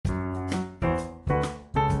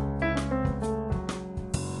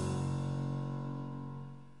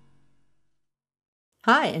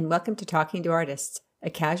Hi, and welcome to Talking to Artists, a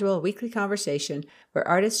casual weekly conversation where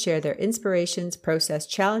artists share their inspirations, process,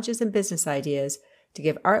 challenges, and business ideas to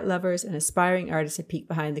give art lovers and aspiring artists a peek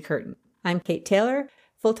behind the curtain. I'm Kate Taylor,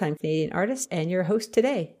 full-time Canadian artist, and your host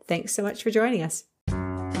today. Thanks so much for joining us.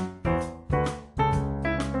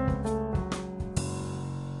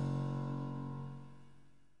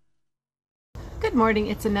 Good morning.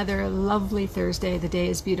 It's another lovely Thursday. The day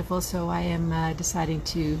is beautiful, so I am deciding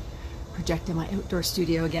to project in my outdoor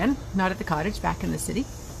studio again, not at the cottage, back in the city.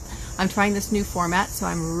 I'm trying this new format, so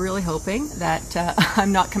I'm really hoping that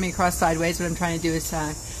I'm not coming across sideways. What I'm trying to do is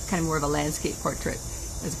kind of more of a landscape portrait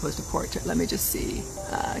as opposed to portrait. Let me just see.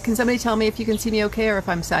 Can somebody tell me if you can see me okay or if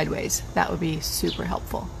I'm sideways? That would be super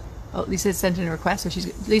helpful. Oh, Lisa sent in a request,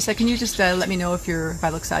 so Lisa, can you just let me know if I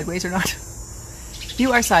look sideways or not?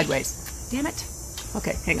 You are sideways. Damn it.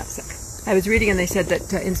 Okay, hang on a sec. I was reading and they said that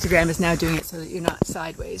Instagram is now doing it so that you're not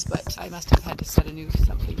sideways, but I must have had to set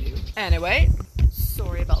something new. Anyway,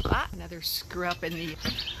 sorry about that. Another screw up in the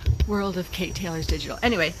world of Kate Taylor's digital.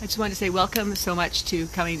 Anyway, I just wanted to say welcome so much to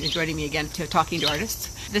coming and joining me again to Talking to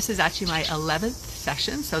Artists. This is actually my 11th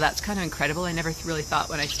session, so that's kind of incredible. I never really thought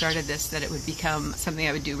when I started this that it would become something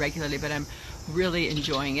I would do regularly, but I'm really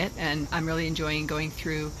enjoying it, and I'm really enjoying going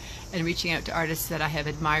through and reaching out to artists that I have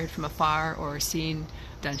admired from afar or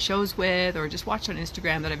done shows with, or just watched on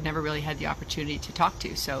Instagram that I've never really had the opportunity to talk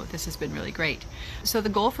to. So this has been really great. So the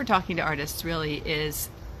goal for Talking to Artists really is,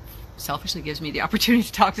 selfishly gives me the opportunity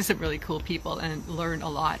to talk to some really cool people and learn a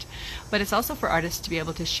lot. But it's also for artists to be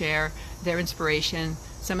able to share their inspiration,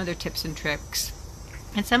 some of their tips and tricks,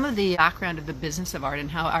 and some of the background of the business of art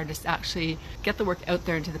and how artists actually get the work out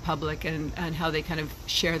there into the public and how they kind of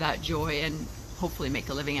share that joy and hopefully make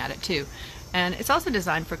a living at it too. And it's also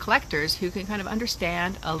designed for collectors who can kind of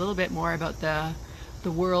understand a little bit more about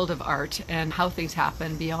the world of art and how things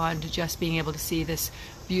happen beyond just being able to see this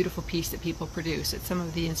beautiful piece that people produce. It's some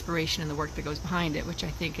of the inspiration and the work that goes behind it, which I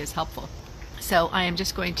think is helpful. So I am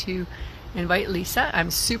just going to invite Lisa.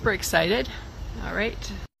 I'm super excited. All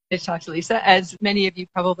right. To talk to Lisa. As many of you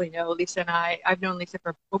probably know, Lisa and I've known Lisa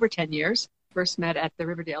for over 10 years. First met at the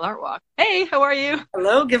Riverdale Art Walk. Hey, how are you?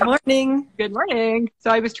 Hello, good morning. Good morning.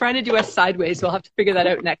 So I was trying to do us sideways, so I'll have to figure that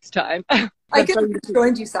out next time. I could have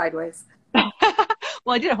joined you sideways. Well,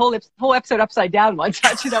 I did a whole episode upside down once.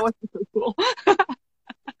 Actually, that wasn't so cool.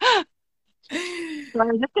 So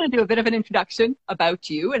I'm just going to do a bit of an introduction about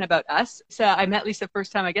you and about us. So I met Lisa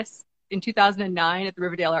first time, I guess, in 2009 at the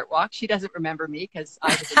Riverdale Art Walk. She doesn't remember me because I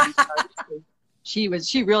was a youth artist.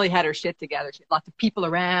 She really had her shit together. She had lots of people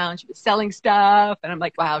around. She was selling stuff. And I'm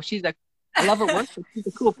like, wow, I love her work, but she's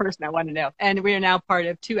a cool person. I want to know. And we are now part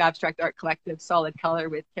of two abstract art collectives, Solid Color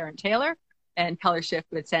with Karen Taylor and Color Shift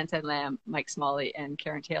with Sansan Lamb, Mike Smalley, and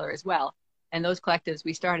Karen Taylor as well. And those collectives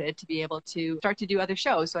we started to be able to start to do other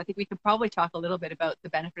shows. So I think we could probably talk a little bit about the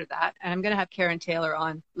benefit of that. And I'm going to have Karen Taylor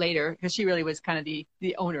on later because she really was kind of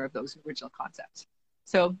the owner of those original concepts.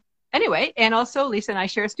 So anyway, and also Lisa and I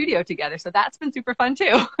share a studio together. So that's been super fun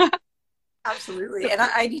too. Absolutely. And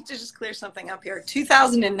I need to just clear something up here.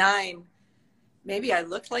 2009, maybe I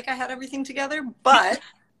looked like I had everything together, but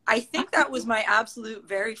I think that was my absolute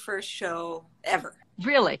very first show ever.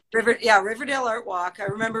 Really? Riverdale Art Walk. I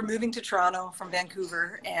remember moving to Toronto from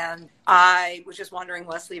Vancouver, and I was just wandering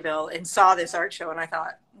Leslieville and saw this art show, and I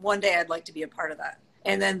thought, one day I'd like to be a part of that.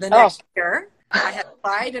 And then the next year, I had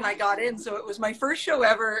applied and I got in, so it was my first show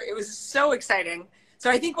ever. It was so exciting. So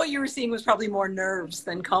I think what you were seeing was probably more nerves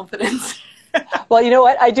than confidence. Well, you know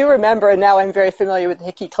what? I do remember, and now I'm very familiar with the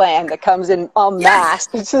Hickey clan that comes in en masse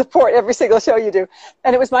to support every single show you do.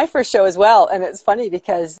 And it was my first show as well. And it's funny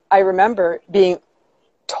because I remember being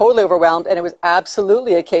totally overwhelmed, and it was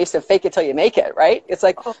absolutely a case of fake it till you make it, right? It's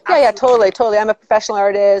like, totally. I'm a professional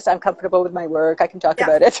artist. I'm comfortable with my work. I can talk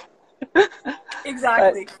about it.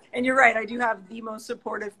 Exactly. And you're right. I do have the most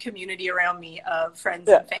supportive community around me of friends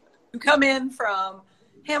and family who come in from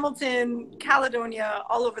Hamilton, Caledonia,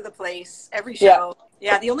 all over the place, every show.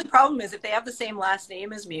 Yeah. The only problem is if they have the same last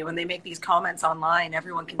name as me, when they make these comments online,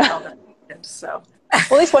 everyone can tell them. So. Well,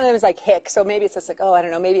 at least one of them is like Hick, so maybe it's just like, I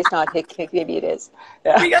don't know, maybe it's not Hick, maybe it is.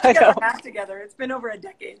 Yeah, we got to get our act together. It's been over a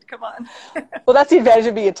decade. Come on. Well, that's the advantage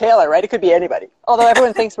of being a Taylor, right? It could be anybody. Although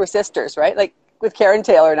everyone thinks we're sisters, right? Like with Karen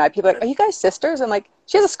Taylor and I, people are like, are you guys sisters? I'm like,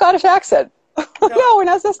 she has a Scottish accent. No, we're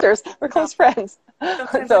not sisters. We're close friends.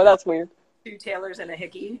 So that's weird. Two Taylors and a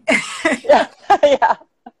Hickey. Yeah.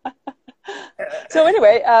 So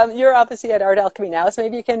anyway, you're obviously at Art Alchemy now, so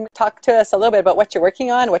maybe you can talk to us a little bit about what you're working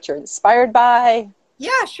on, what you're inspired by.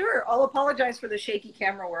 Yeah, sure. I'll apologize for the shaky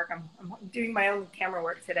camera work. I'm doing my own camera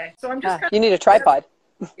work today. So I'm just you need a tripod.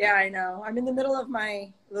 Yeah, I know. I'm in the middle of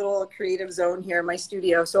my little creative zone here in my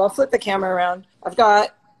studio. So I'll flip the camera around. I've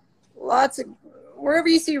got lots of, wherever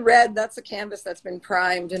you see red, that's a canvas that's been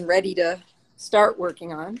primed and ready to start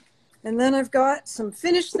working on. And then I've got some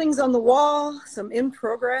finished things on the wall, some in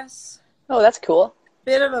progress. Oh, that's cool.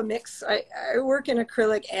 Bit of a mix. I work in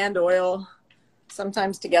acrylic and oil,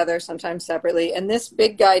 sometimes together, sometimes separately. And this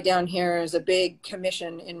big guy down here is a big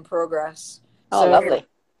commission in progress. Oh, So lovely.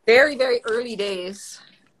 very, very early days.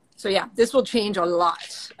 So yeah, this will change a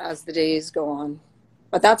lot as the days go on.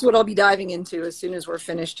 But that's what I'll be diving into as soon as we're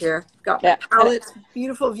finished here. Got my palette,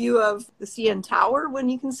 beautiful view of the CN Tower when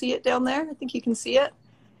you can see it down there. I think you can see it.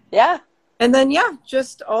 Yeah. And then, yeah,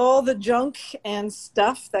 just all the junk and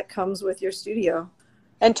stuff that comes with your studio.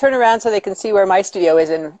 And turn around so they can see where my studio is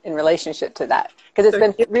in relationship to that. Because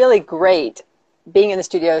it's been really great being in the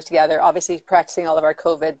studios together, obviously practicing all of our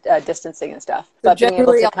COVID distancing and stuff. So but being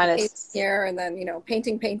able to kind of... here and then, you know,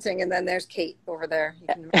 painting, and then there's Kate over there.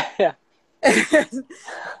 Yeah.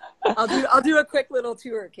 I'll do a quick little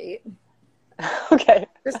tour, Kate. Okay.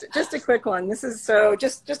 Just a quick one. This is so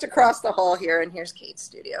just across the hall here, and here's Kate's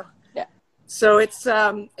studio. Yeah. So it's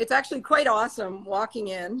actually quite awesome walking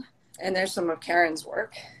in, and there's some of Karen's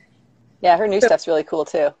work. Yeah, her new stuff's really cool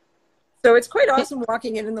too. So it's quite awesome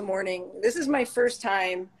walking in the morning. This is my first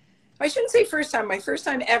time. I shouldn't say first time. My first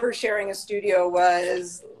time ever sharing a studio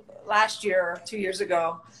was last year, 2 years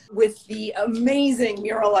ago, with the amazing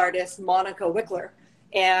mural artist Monica Wickler.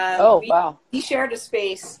 And we shared a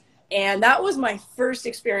space. And that was my first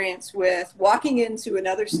experience with walking into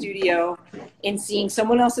another studio and seeing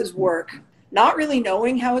someone else's work, not really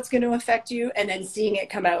knowing how it's going to affect you, and then seeing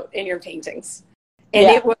it come out in your paintings. And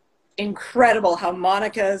it was incredible how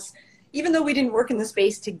Monica's, even though we didn't work in the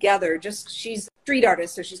space together, she's a street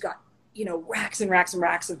artist. So she's got, you know, racks and racks and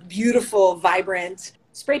racks of beautiful, vibrant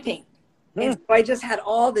spray paint. And so I just had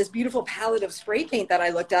all this beautiful palette of spray paint that I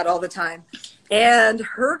looked at all the time. And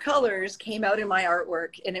her colors came out in my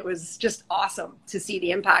artwork, and it was just awesome to see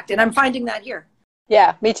the impact. And I'm finding that here.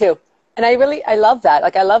 Yeah, me too. And I love that.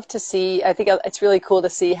 Like, I love to see, I think it's really cool to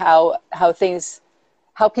see how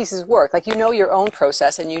pieces work. Like, you know your own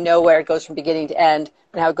process, and you know where it goes from beginning to end,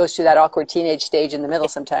 and how it goes through that awkward teenage stage in the middle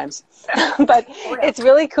sometimes. But it's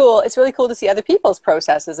really cool. It's really cool to see other people's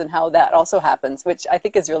processes and how that also happens, which I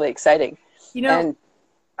think is really exciting. You know,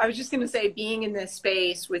 I was just going to say, being in this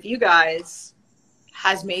space with you guys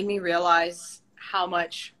has made me realize how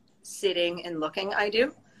much sitting and looking I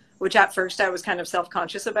do, which at first I was kind of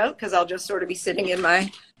self-conscious about, because I'll just sort of be sitting in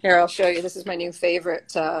here, I'll show you. This is my new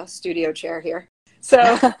favorite studio chair here.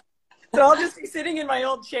 So I'll just be sitting in my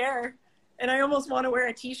old chair, and I almost want to wear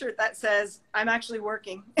a t-shirt that says, I'm actually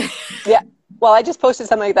working. Yeah. Well, I just posted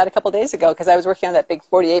something like that a couple of days ago, because I was working on that big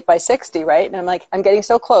 48 by 60, right? And I'm like, I'm getting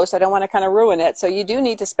so close. I don't want to kind of ruin it. So you do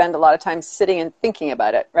need to spend a lot of time sitting and thinking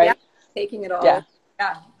about it, right? Yeah, taking it all. Yeah,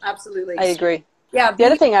 absolutely. I agree. Yeah. The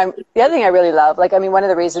other thing I really love, like, I mean, one of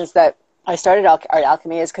the reasons that I started Art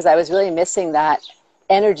Alchemy is because I was really missing that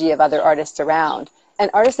energy of other artists around. And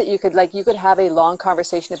artists that you could have a long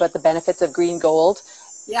conversation about the benefits of green gold.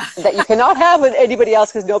 Yeah. That you cannot have with anybody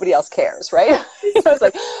else, because nobody else cares, right? It's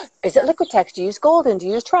like, is it Liquitex? Do you use Golden? Do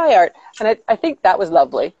you use TriArt? And I think that was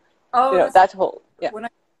lovely. Oh, you know, that's whole. Yeah. When I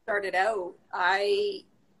started out, I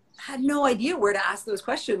had no idea where to ask those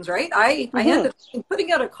questions, right? I ended up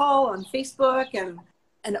putting out a call on Facebook, and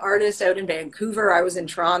an artist out in Vancouver, I was in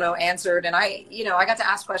Toronto, answered, and I got to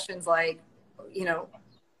ask questions like, you know,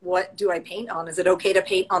 what do I paint on? Is it okay to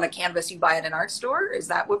paint on a canvas you buy at an art store? Is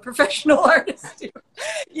that what professional artists do?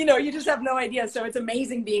 You know, you just have no idea. So it's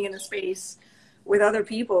amazing being in a space with other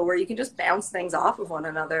people where you can just bounce things off of one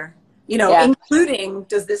another, you know, including,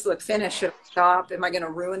 does this look finished? Should I stop? Am I going to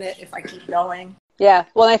ruin it if I keep going? Yeah.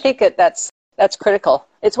 Well, I think that's critical.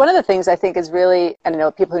 It's one of the things I think is really, I don't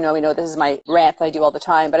know, people who know me know this is my rant that I do all the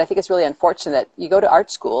time, but I think it's really unfortunate. You go to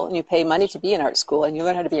art school and you pay money to be in art school and you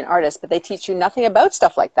learn how to be an artist, but they teach you nothing about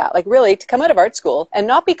stuff like that. Like, really, to come out of art school and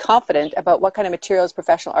not be confident about what kind of materials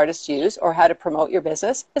professional artists use or how to promote your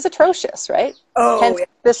business is atrocious, right? Oh, hence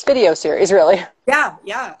this video series, really. Yeah,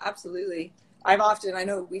 absolutely. I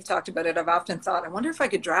know we've talked about it, I've often thought, I wonder if I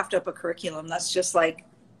could draft up a curriculum that's just like,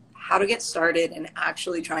 how to get started in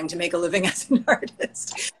actually trying to make a living as an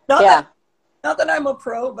artist. Not that I'm a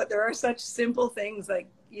pro, but there are such simple things, like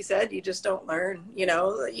you said, you just don't learn, you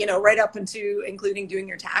know, right up into including doing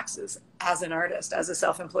your taxes as an artist, as a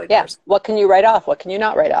self-employed person. What can you write off? What can you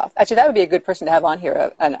not write off? Actually, that would be a good person to have on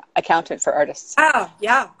here, an accountant for artists. Yeah,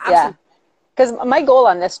 absolutely. Because my goal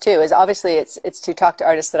on this too is obviously it's to talk to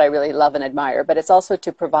artists that I really love and admire, but it's also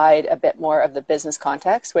to provide a bit more of the business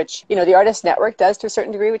context, which, you know, the Artist Network does to a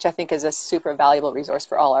certain degree, which I think is a super valuable resource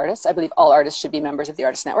for all artists. I believe all artists should be members of the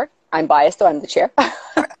Artist Network. I'm biased, though I'm the chair.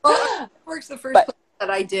 Well, Network's the first place that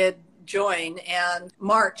I did join, and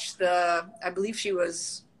March, I believe she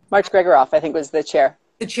was... March Gregoroff, I think, was the chair.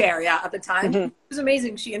 The chair, yeah, at the time. Mm-hmm. It was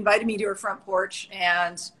amazing. She invited me to her front porch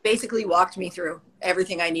and basically walked me through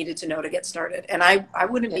everything I needed to know to get started. And I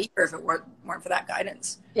wouldn't be here if it weren't for that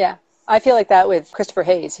guidance. Yeah. I feel like that with Christopher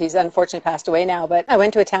Hayes. He's unfortunately passed away now, but I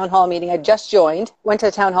went to a town hall meeting. I just joined, went to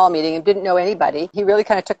a town hall meeting and didn't know anybody. He really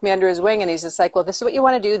kind of took me under his wing, and he's just like, well, this is what you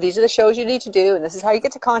want to do. These are the shows you need to do, and this is how you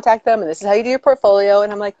get to contact them, and this is how you do your portfolio.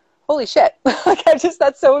 And I'm like, holy shit. Like,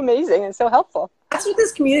 that's so amazing and so helpful. That's what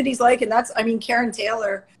this community's like. And Karen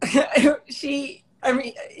Taylor, she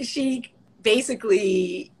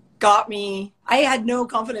basically got me. I had no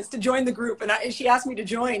confidence to join the group, and she asked me to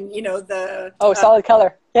join, you know, Solid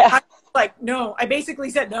Color. Yeah. I was like, no, I basically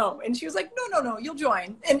said no. And she was like, no, you'll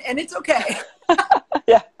join. And it's okay.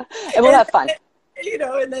 Yeah. And we'll have fun. You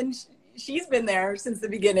know, and then she's been there since the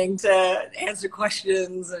beginning to answer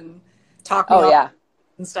questions and talk about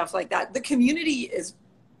and stuff like that. The community is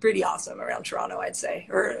pretty awesome around Toronto, I'd say.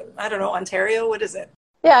 Or, I don't know, Ontario, what is it?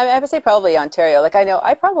 Yeah, I would say probably Ontario. Like, I know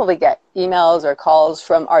I probably get emails or calls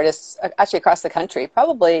from artists actually across the country,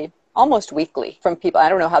 probably almost weekly, from people. I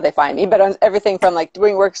don't know how they find me, but on everything from like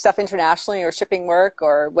doing work stuff internationally or shipping work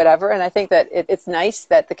or whatever. And I think that it's nice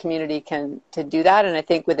that the community can to do that. And I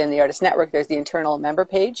think within the Artist Network, there's the internal member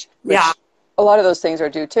page. Which a lot of those things are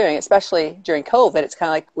due to, especially during COVID. It's kind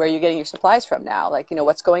of like, where are you getting your supplies from now? Like, you know,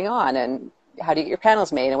 what's going on and how do you get your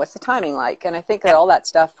panels made and what's the timing like? And I think that all that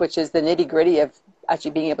stuff, which is the nitty gritty of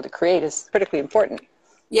actually being able to create, is critically important.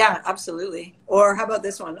 Yeah, absolutely. Or how about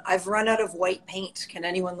this one? I've run out of white paint. Can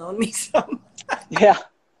anyone loan me some? Yeah.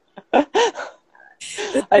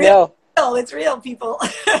 I know. It's real, people.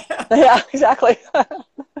 Yeah, exactly.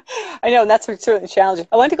 I know, and that's certainly challenging.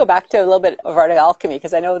 I want to go back to a little bit of Art Alchemy,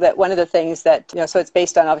 because I know that one of the things that, you know, so it's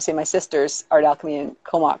based on obviously my sister's Art Alchemy in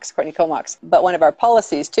Comox, Courtney Comox, but one of our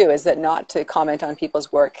policies too is that not to comment on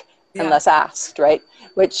people's work unless asked, right?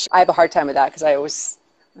 Which I have a hard time with that, because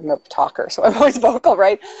I'm a talker, so I'm always vocal,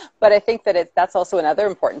 right? But I think that that's also another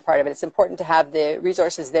important part of it. It's important to have the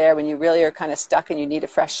resources there when you really are kind of stuck and you need a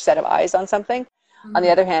fresh set of eyes on something. Mm-hmm. On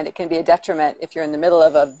the other hand, it can be a detriment if you're in the middle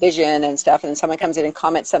of a vision and stuff, and then someone comes in and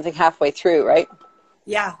comments something halfway through, right?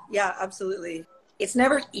 Yeah, absolutely. It's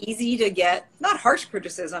never easy to get, not harsh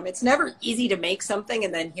criticism, it's never easy to make something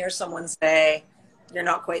and then hear someone say, you're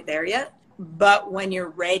not quite there yet. But when you're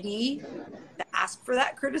ready to ask for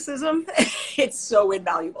that criticism, it's so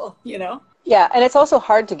invaluable, you know? Yeah, and it's also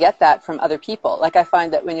hard to get that from other people. Like, I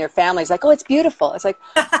find that when your family's like, oh, it's beautiful. It's like,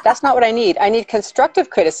 that's not what I need. I need constructive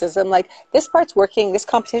criticism. Like, this part's working, this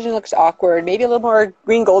composition looks awkward, maybe a little more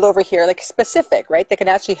green gold over here, like specific, right? That can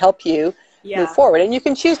actually help you move forward. And you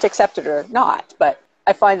can choose to accept it or not. But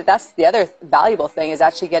I find that that's the other valuable thing, is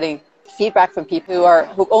actually getting feedback from people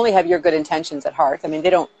who only have your good intentions at heart. I mean,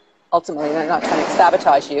 they're not trying to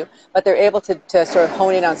sabotage you, but they're able to sort of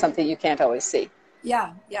hone in on something you can't always see.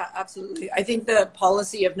 Yeah, absolutely. I think the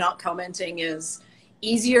policy of not commenting is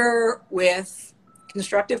easier with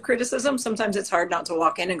constructive criticism. Sometimes it's hard not to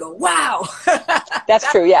walk in and go, wow. That's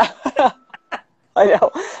true, yeah. I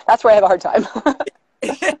know. That's where I have a hard time.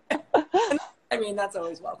 I mean, that's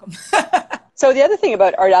always welcome. So the other thing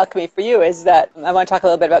about Art Alchemy for you is that I want to talk a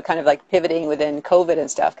little bit about kind of like pivoting within COVID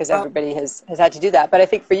and stuff, because everybody has had to do that. But I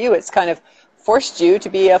think for you, it's kind of forced you to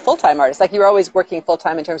be a full-time artist. Like, you were always working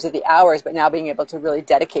full-time in terms of the hours, but now being able to really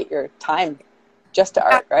dedicate your time just to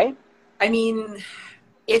art, right? I mean,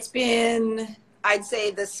 it's been, I'd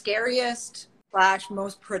say, the scariest /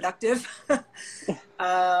 most productive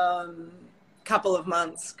couple of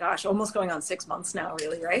months. Gosh, almost going on 6 months now,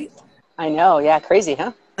 really, right? I know. Yeah. Crazy,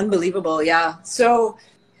 huh? Unbelievable. Yeah. So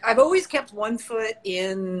I've always kept one foot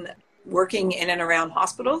in working in and around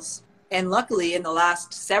hospitals. And luckily, in the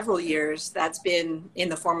last several years, that's been in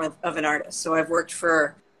the form of an artist. So I've worked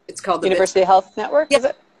for, it's called the University Health Network, is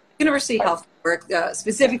it? University Health Network,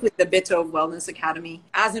 specifically the Bitove Wellness Academy,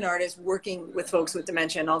 as an artist working with folks with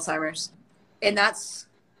dementia and Alzheimer's. And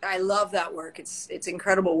I love that work. It's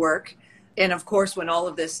incredible work. And of course, when all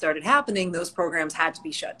of this started happening, those programs had to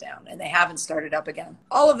be shut down, and they haven't started up again.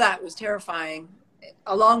 All of that was terrifying,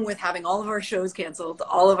 along with having all of our shows canceled,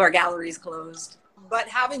 all of our galleries closed. But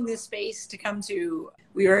having this space to come to,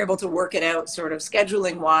 we were able to work it out sort of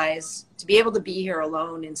scheduling wise, to be able to be here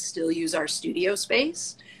alone and still use our studio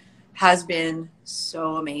space has been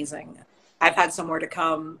so amazing. I've had somewhere to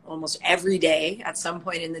come almost every day at some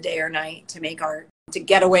point in the day or night to make art, to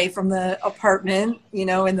get away from the apartment, you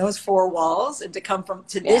know, in those four walls, and to come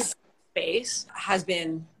to this space has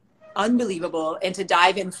been unbelievable, and to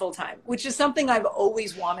dive in full time, which is something I've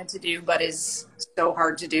always wanted to do, but is so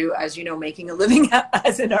hard to do. As you know, making a living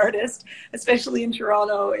as an artist, especially in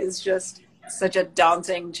Toronto, is just such a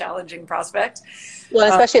daunting, challenging prospect. Well,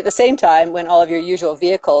 especially at the same time when all of your usual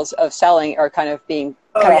vehicles of selling are kind of being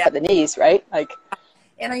cut off at the knees, right? Like,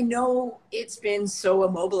 and I know it's been so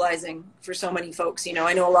immobilizing for so many folks. You know,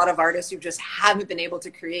 I know a lot of artists who just haven't been able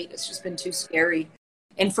to create. It's just been too scary.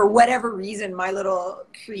 And for whatever reason, my little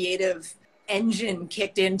creative engine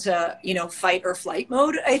kicked into, you know, fight or flight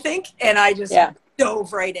mode, I think. And I just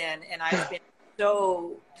dove right in, and I've been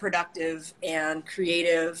so productive and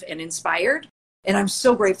creative and inspired. And I'm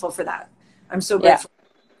so grateful for that. I'm so grateful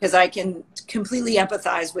because I can completely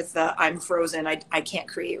empathize with the I'm frozen. I can't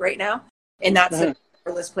create right now. And that's a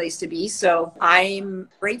powerless place to be. So I'm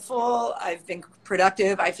grateful. I've been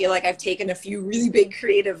productive. I feel like I've taken a few really big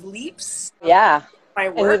creative leaps. Yeah.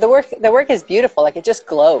 And the work is beautiful. Like, it just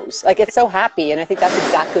glows. Like, it's so happy. And I think that's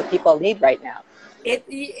exactly what people need right now. It's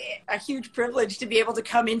a huge privilege to be able to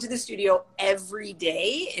come into the studio every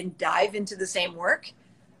day and dive into the same work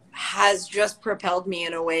has just propelled me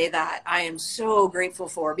in a way that I am so grateful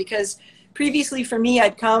for. Because previously for me,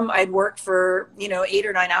 I'd work for, you know, 8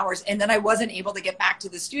 or 9 hours, and then I wasn't able to get back to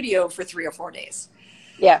the studio for 3 or 4 days.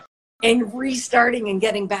 Yeah. And restarting and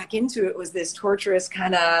getting back into it was this torturous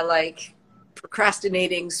kind of like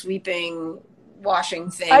procrastinating, sweeping,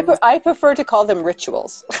 washing thing. I prefer to call them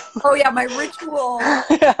rituals. Oh yeah, my ritual.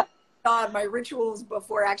 God, my rituals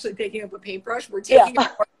before actually picking up a paintbrush were taking it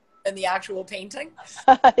more than the actual painting.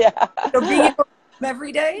 So being able to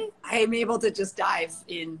every day, I am able to just dive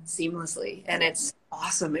in seamlessly, and it's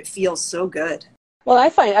awesome. It feels so good. Well, I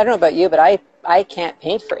don't know about you, but I can't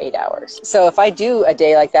paint for 8 hours. So if I do a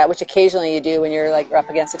day like that, which occasionally you do when you're like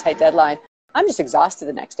up against a tight deadline, I'm just exhausted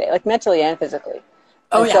the next day, like mentally and physically.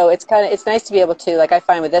 So it's nice to be able to, like, I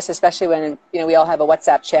find with this, especially when, you know, we all have a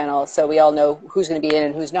WhatsApp channel, so we all know who's going to be in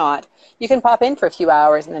and who's not. You can pop in for a few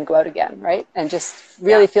hours and then go out again, right? And just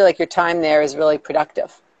really feel like your time there is really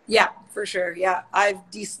productive. Yeah, for sure. Yeah, I've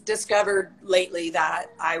discovered lately that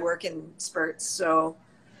I work in spurts, so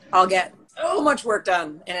I'll get so much work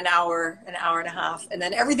done in an hour and a half, and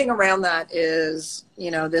then everything around that is,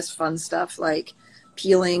 you know, this fun stuff like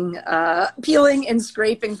peeling and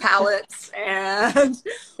scraping palettes and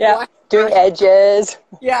doing edges.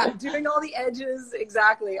 Doing all the edges,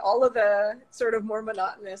 exactly. All of the sort of more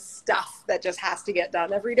monotonous stuff that just has to get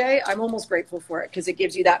done every day. I'm almost grateful for it because it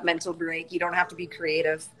gives you that mental break. You don't have to be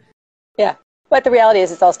creative. Yeah. But the reality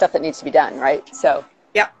is it's all stuff that needs to be done, right? So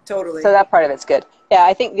yeah, totally. So that part of it's good. Yeah,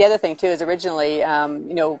 I think the other thing too is originally,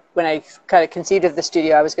 you know, when I kind of conceived of the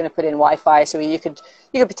studio, I was going to put in Wi-Fi, so you could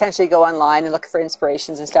potentially go online and look for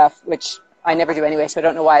inspirations and stuff, which I never do anyway. So I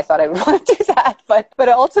don't know why I thought I would want to do that, but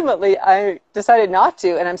ultimately I decided not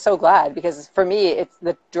to, and I'm so glad, because for me, it's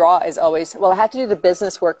the draw is always, well, I have to do the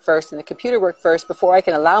business work first and the computer work first before I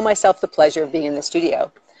can allow myself the pleasure of being in the studio.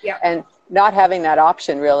 Yeah. And not having that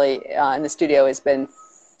option really in the studio has been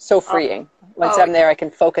so freeing. Once I'm there, I can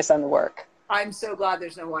focus on the work. I'm so glad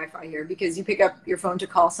there's no Wi-Fi here, because you pick up your phone to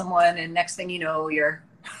call someone and next thing you know, you're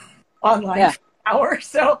online for an hour.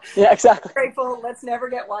 So yeah, exactly. I'm grateful. Let's never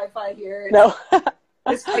get Wi-Fi here. No.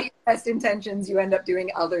 Despite your best intentions, you end up doing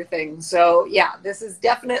other things. So yeah, this has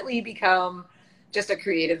definitely become just a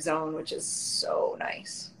creative zone, which is so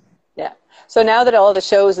nice. Yeah. So now that all the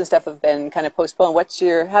shows and stuff have been kind of postponed,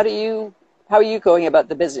 how are you going about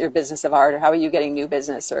your business of art, or how are you getting new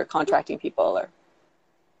business or contracting people? Or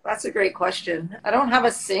that's a great question. I don't have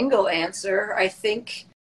a single answer. I think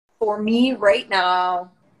for me right now,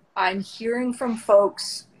 I'm hearing from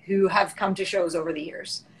folks who have come to shows over the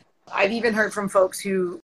years. I've even heard from folks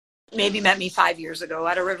who maybe met me 5 years ago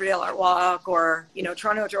at a Riverdale Art Walk, or, you know,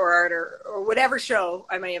 Toronto Outdoor Art, or whatever show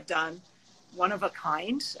I may have done. One of a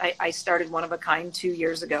Kind. I started One of a Kind 2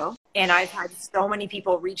 years ago. And I've had so many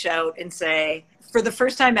people reach out and say, for the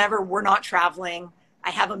first time ever, we're not traveling. I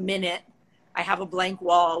have a minute. I have a blank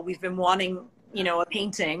wall. We've been wanting, you know, a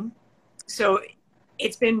painting. So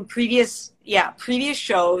it's been previous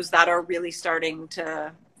shows that are really starting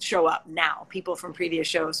to show up now, people from previous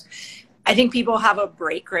shows. I think people have a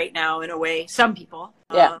break right now in a way, some people,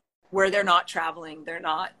 where they're not traveling, they're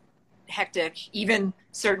not hectic. Even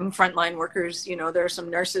certain frontline workers, you know, there are some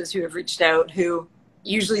nurses who have reached out who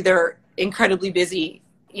usually they're incredibly busy,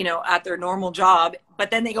 you know, at their normal job,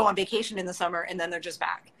 but then they go on vacation in the summer and then they're just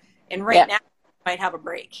back. And now they might have a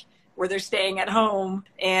break where they're staying at home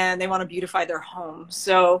and they want to beautify their home.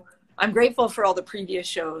 So I'm grateful for all the previous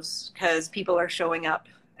shows because people are showing up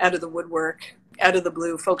out of the woodwork, out of the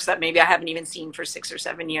blue, folks that maybe I haven't even seen for 6 or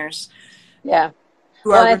 7 years. Yeah.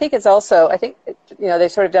 Well, and I think it's also,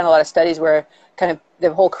 they've sort of done a lot of studies where kind of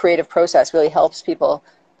the whole creative process really helps people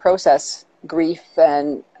process grief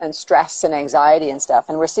and stress and anxiety and stuff.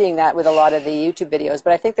 And we're seeing that with a lot of the YouTube videos.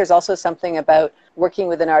 But I think there's also something about working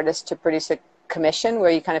with an artist to produce a commission where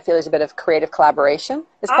you kind of feel there's a bit of creative collaboration.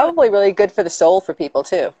 It's probably really good for the soul for people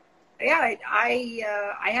too. Yeah, I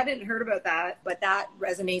hadn't heard about that, but that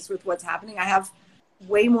resonates with what's happening. I have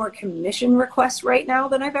way more commission requests right now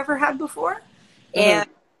than I've ever had before. And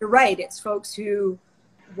you're right, it's folks who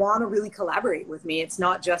want to really collaborate with me. It's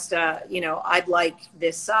not just I'd like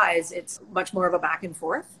this size. It's much more of a back and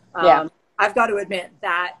forth. I've got to admit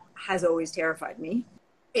that has always terrified me.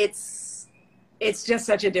 It's just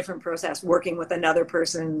such a different process working with another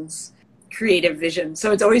person's creative vision.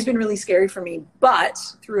 So it's always been really scary for me. But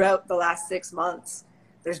throughout the last 6 months,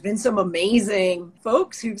 there's been some amazing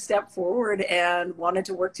folks who've stepped forward and wanted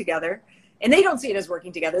to work together. And they don't see it as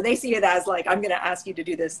working together. They see it as like, I'm going to ask you to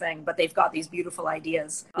do this thing, but they've got these beautiful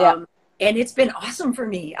ideas. And it's been awesome for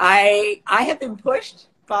me. I have been pushed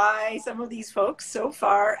by some of these folks so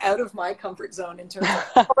far out of my comfort zone in terms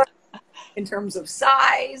of in terms of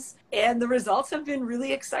size, and the results have been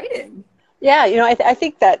really exciting. Yeah, I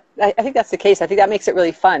think that's the case. I think that makes it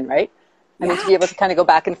really fun, right? I mean, to be able to kind of go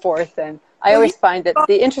back and forth. And I always find that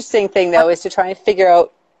the interesting thing, though, is to try and figure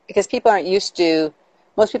out, because most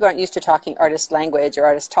people aren't used to talking artist language or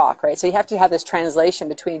artist talk, right? So you have to have this translation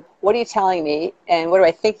between what are you telling me and what do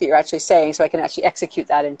I think that you're actually saying, so I can actually execute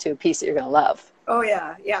that into a piece that you're going to love. Oh,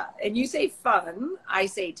 yeah. And you say fun, I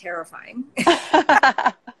say terrifying.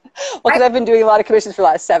 Well, because I've been doing a lot of commissions for the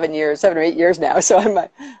last 7 or 8 years now, so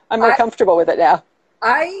I'm more comfortable with it now.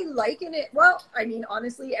 I liken it, well, I mean,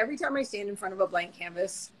 honestly, every time I stand in front of a blank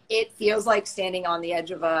canvas, it feels like standing on the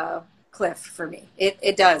edge of a cliff for me.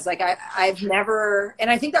 It does. Like I've never, and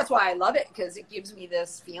I think that's why I love it, because it gives me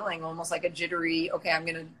this feeling almost like a jittery, okay, I'm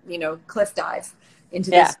going to, cliff dive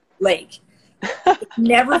into this lake. It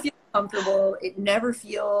never feels comfortable. It never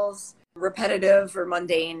feels repetitive or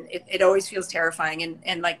mundane. It always feels terrifying.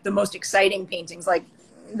 And like the most exciting paintings, like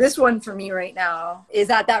this one for me right now, is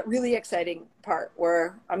at that really exciting part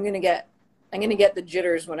where I'm going to get the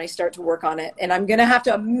jitters when I start to work on it. And I'm going to have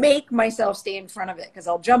to make myself stay in front of it, because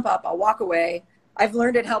I'll jump up, I'll walk away. I've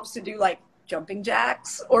learned it helps to do like jumping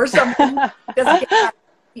jacks or something. Doesn't get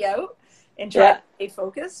me out and try to stay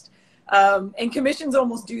focused. And commissions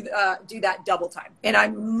almost do that double time. And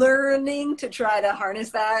I'm learning to try to harness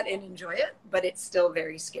that and enjoy it, but it's still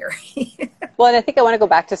very scary. Well, and I think I want to go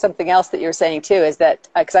back to something else that you were saying too, is that,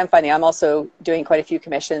 because I'm finding I'm also doing quite a few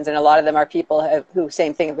commissions, and a lot of them are people who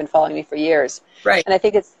same thing, have been following me for years. Right. And I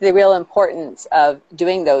think it's the real importance of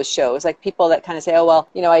doing those shows, like people that kind of say, oh, well,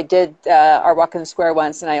 I did Art Walk in the Square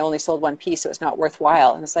once and I only sold one piece, so it's not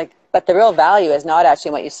worthwhile. And it's like, but the real value is not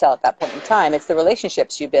actually what you sell at that point in time. It's the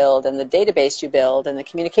relationships you build and the database you build and the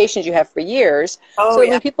communications you have for years.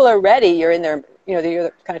 When people are ready, you're in there,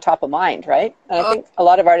 you're kind of top of mind, right? And I think a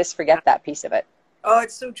lot of artists forget that piece of it. Oh,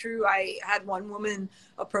 it's so true. I had one woman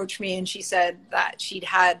approach me and she said that she'd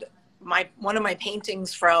had one of my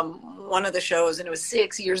paintings from one of the shows, and it was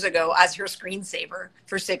 6 years ago, as her screensaver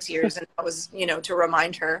for 6 years. And that was, to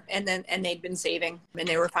remind her, and they'd been saving, and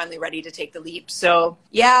they were finally ready to take the leap. So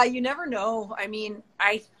yeah, you never know. I mean,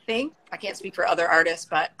 I think, I can't speak for other artists,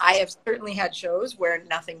 but I have certainly had shows where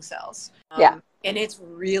nothing sells. And it's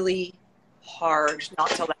really hard not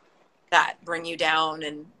to let that bring you down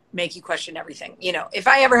and make you question everything. If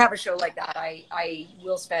I ever have a show like that, I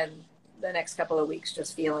will spend the next couple of weeks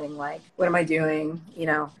just feeling like, what am I doing?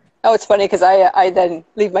 Oh, it's funny because I then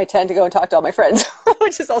leave my tent to go and talk to all my friends,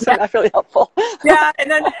 which is also not really helpful. Yeah,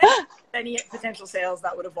 and then any potential sales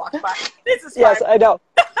that would have walked by. This is yes, I know.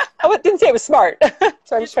 I didn't say it was smart.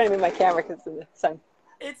 So I'm just trying to move my camera because of the sun.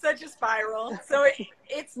 It's such a spiral. So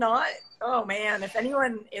it's not, oh man, if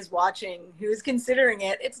anyone is watching who's considering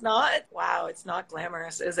it, it's not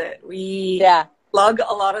glamorous, is it? We lug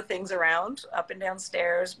a lot of things around, up and down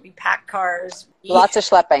stairs. We pack cars. Lots of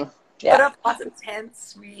schlepping. Put up lots of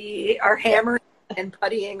tents. We are hammering and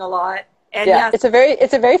puttying a lot. And it's a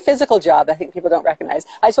very physical job. I think people don't recognize.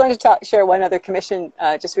 I just wanted to share one other commission.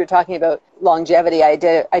 Just we were talking about longevity. I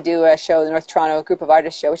do a show, the North Toronto Group of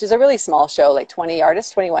Artists show, which is a really small show, like 21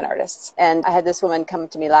 artists. And I had this woman come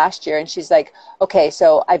to me last year, and she's like, okay,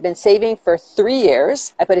 so I've been saving for 3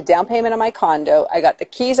 years. I put a down payment on my condo. I got the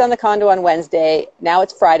keys on the condo on Wednesday. Now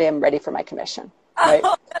it's Friday. I'm ready for my commission. right?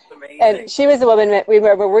 Oh, that's amazing. And she was the woman that we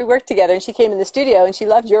worked together, and she came in the studio and she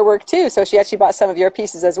loved your work too. So she actually bought some of your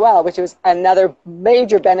pieces as well, which was another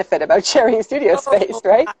major benefit about sharing studio space,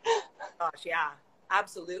 right? Gosh, yeah,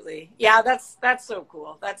 absolutely. Yeah, that's so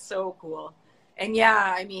cool. That's so cool. And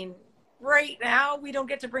yeah, I mean, right now we don't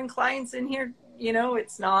get to bring clients in here. You know,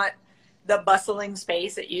 it's not the bustling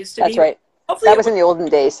space it used to be. That's right. Hopefully that was in the olden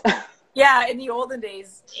days. Yeah, in the olden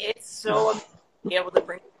days, it's so amazing to be able to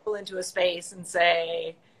bring people into a space and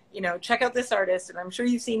say, you know, check out this artist, and I'm sure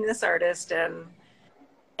you've seen this artist,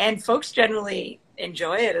 and folks generally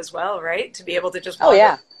enjoy it as well, right? To be able to just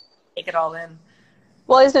take it all in.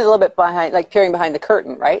 Well, isn't it a little bit behind, like peering behind the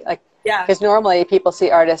curtain, right? Like, yeah, because normally people see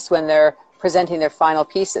artists when they're presenting their final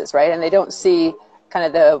pieces, right? And they don't see kind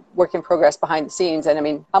of the work in progress behind the scenes. And I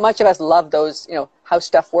mean, how much of us love those, you know, how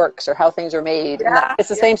stuff works or how things are made? Yeah, and it's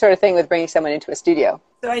the same sort of thing with bringing someone into a studio.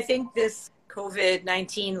 So I think this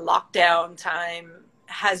COVID-19 lockdown time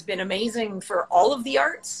has been amazing for all of the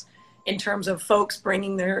arts in terms of folks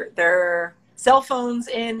bringing their cell phones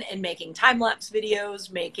in and making time-lapse videos,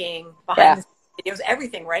 making behind the scenes videos,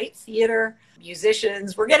 everything, right? Theater,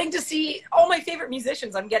 musicians. We're getting to see all my favorite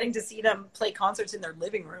musicians. I'm getting to see them play concerts in their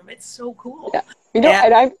living room. It's so cool. Yeah. You know,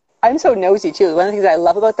 and I'm so nosy too. One of the things I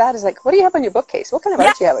love about that is like, what do you have on your bookcase? What kind of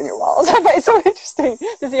art do you have on your walls? It's so interesting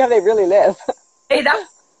to see how they really live. Hey, that's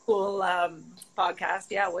a cool podcast.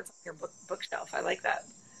 Yeah, what's on your bookshelf? I like that.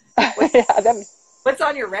 What's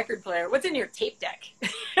on your record player? What's in your tape deck?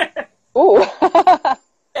 Ooh.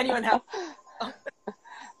 Anyone have?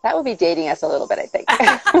 That would be dating us a little bit, I think.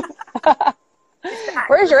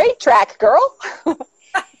 Where's your 8-track, girl?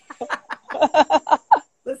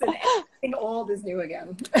 Listen, everything old is new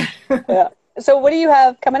again. Yeah. So what do you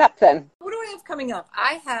have coming up then? What do I have coming up?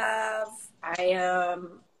 I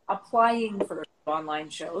am applying for online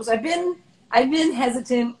shows. I've been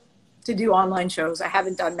hesitant to do online shows. I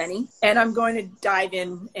haven't done many, and I'm going to dive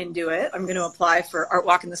in and do it. I'm going to apply for Art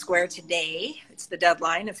Walk in the Square today. It's the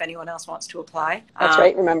deadline if anyone else wants to apply. That's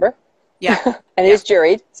right, remember? Yeah. And it is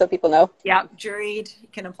juried, so people know. Yeah, juried. You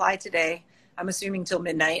can apply today. I'm assuming till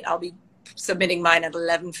midnight. I'll be submitting mine at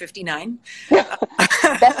 11:59.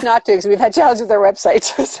 Best not to, because we've had challenges with their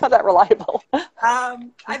website. It's not that reliable.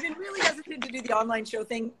 I've been really hesitant to do the online show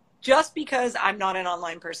thing just because I'm not an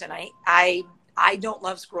online person. I don't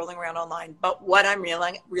love scrolling around online, but what I'm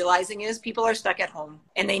realizing is people are stuck at home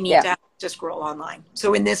and they need to scroll online.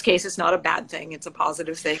 So in this case, it's not a bad thing. It's a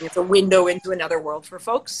positive thing. It's a window into another world for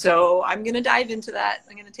folks. So I'm going to dive into that.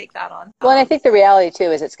 I'm going to take that on. Well, and I think the reality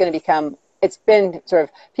too is it's going to become, it's been sort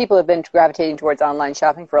of, people have been gravitating towards online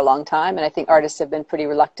shopping for a long time. And I think artists have been pretty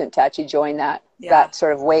reluctant to actually join that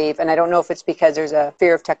sort of wave. And I don't know if it's because there's a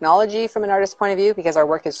fear of technology from an artist's point of view, because our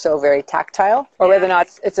work is so very tactile, or whether or not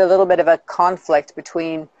it's a little bit of a conflict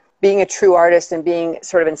between being a true artist and being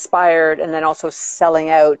sort of inspired and then also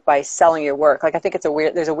selling out by selling your work. Like, I think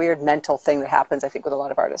there's a weird mental thing that happens, I think, with a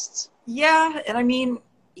lot of artists. Yeah. And I mean,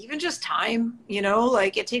 even just time, you know,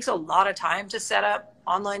 like it takes a lot of time to set up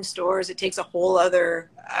online stores. It takes a whole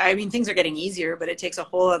other, I mean, things are getting easier, but it takes a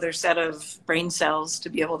whole other set of brain cells to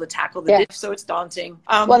be able to tackle the diff. So it's daunting.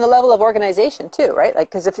 Well, and the level of organization too, right?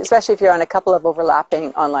 Like, because especially if you're on a couple of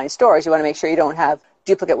overlapping online stores, you want to make sure you don't have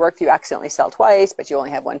duplicate work that you accidentally sell twice, but you only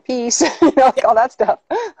have one piece, you know, like all that stuff.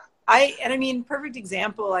 I mean, perfect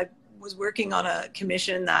example. I was working on a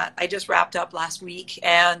commission that I just wrapped up last week,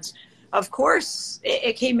 and of course,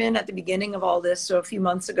 it came in at the beginning of all this, so a few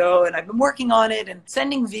months ago, and I've been working on it and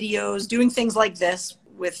sending videos, doing things like this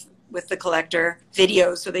with the collector,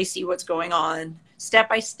 videos so they see what's going on, step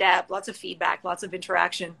by step, lots of feedback, lots of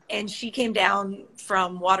interaction. And she came down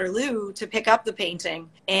from Waterloo to pick up the painting.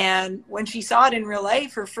 And when she saw it in real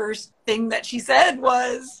life, her first thing that she said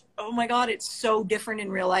was, oh my God, it's so different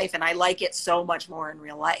in real life, and I like it so much more in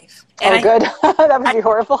real life. And good. That would be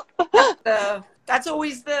horrible. That's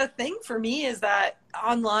always the thing for me, is that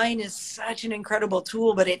online is such an incredible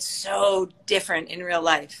tool, but it's so different in real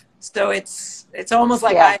life. So it's almost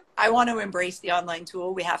like I want to embrace the online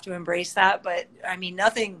tool. We have to embrace that. But I mean,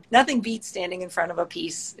 nothing beats standing in front of a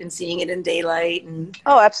piece and seeing it in daylight. And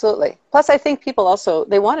oh, absolutely. Plus, I think people also,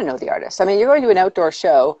 they want to know the artist. I mean, you're going to an outdoor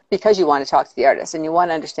show because you want to talk to the artist and you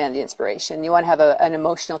want to understand the inspiration. You want to have an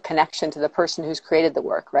emotional connection to the person who's created the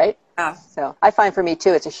work, right? Yeah. So I find for me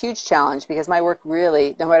too, it's a huge challenge because my work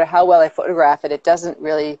really, no matter how well I photograph it, it doesn't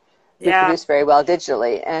really reproduce very well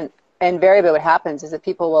digitally. And invariably what happens is that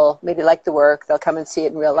people will maybe like the work, they'll come and see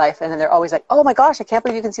it in real life, and then they're always like, oh my gosh, I can't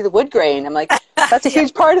believe you can see the wood grain. I'm like, that's a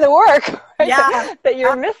huge part of the work, right? That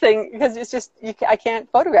you're missing because it's just, I can't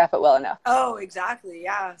photograph it well enough. Oh, exactly,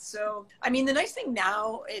 yeah. So, I mean, the nice thing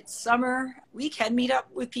now, it's summer, we can meet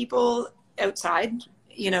up with people outside,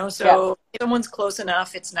 so if someone's close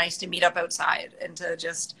enough, it's nice to meet up outside and to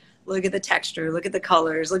just look at the texture, look at the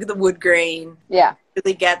colors, look at the wood grain. Yeah.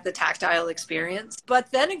 Really get the tactile experience.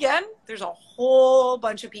 But then again, there's a whole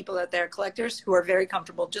bunch of people out there, collectors, who are very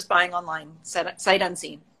comfortable just buying online, sight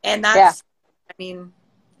unseen. And that's,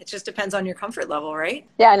 it just depends on your comfort level, right?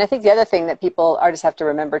 Yeah, and I think the other thing that artists have to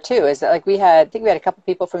remember too is that I think we had a couple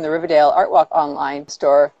people from the Riverdale Art Walk online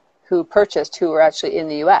store who were actually in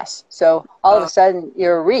the US. So all of a sudden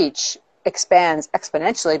your reach expands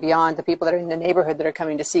exponentially beyond the people that are in the neighborhood that are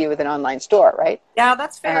coming to see you with an online store, right? Yeah,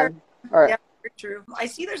 that's fair. Yeah, very true. I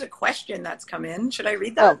see there's a question that's come in. Should I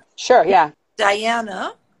read that? Oh, sure, yeah.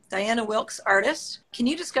 Diana Wilkes, artist. Can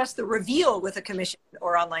you discuss the reveal with a commission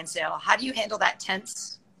or online sale? How do you handle that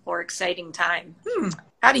tense or exciting time?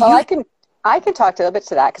 How do you? I can talk a little bit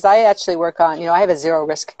to that because I actually work on, I have a zero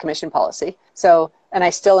risk commission policy. So, and I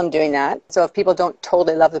still am doing that. So if people don't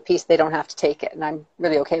totally love the piece, they don't have to take it. And I'm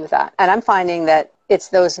really okay with that. And I'm finding that it's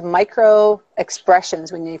those micro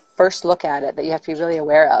expressions when you first look at it that you have to be really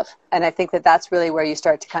aware of. And I think that that's really where you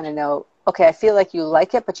start to kind of know, okay, I feel like you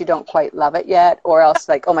like it, but you don't quite love it yet, or else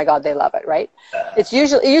like, oh my God, they love it, right? It's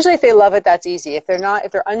usually if they love it, that's easy. If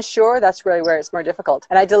they're unsure, that's really where it's more difficult.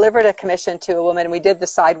 And I delivered a commission to a woman, and we did the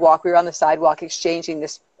sidewalk. We were on the sidewalk exchanging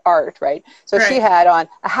this art, right? So she had on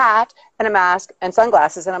a hat and a mask and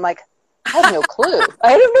sunglasses, and I'm like, I have no clue.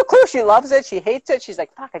 I have no clue. She loves it. She hates it. She's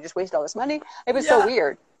like, fuck, I just wasted all this money. It was so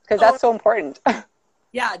weird because that's so important.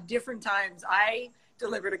 Yeah, different times. I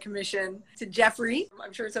delivered a commission to Jeffrey.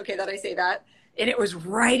 I'm sure it's okay that I say that. And it was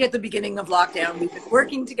right at the beginning of lockdown. We've been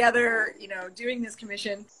working together, doing this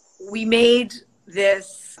commission. We made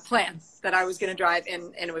this plan that I was going to drive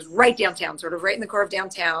and it was right downtown, sort of right in the core of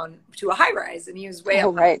downtown to a high rise. And he was way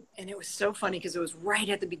up. Right. And it was so funny because it was right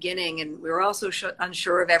at the beginning and we were also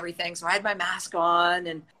unsure of everything. So I had my mask on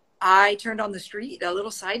and I turned on the street, a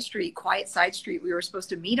little side street, quiet side street we were supposed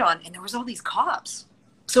to meet on. And there was all these cops.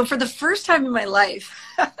 So for the first time in my life,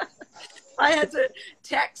 I had to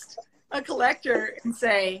text a collector and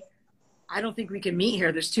say, I don't think we can meet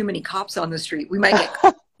here. There's too many cops on the street. We might get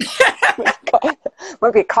caught.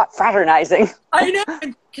 We'll get caught fraternizing. I know.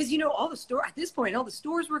 Because, at this point, all the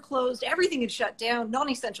stores were closed. Everything had shut down.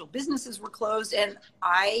 Non-essential businesses were closed. And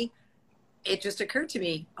it just occurred to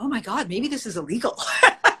me, oh my God, maybe this is illegal.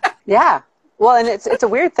 Yeah. Well, and it's a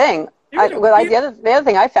weird thing. The other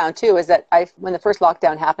thing I found too is that when the first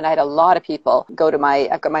lockdown happened, I had a lot of people go to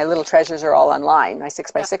I've got my little treasures are all online, my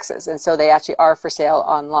 6x6s. And so they actually are for sale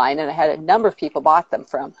online. And I had a number of people bought them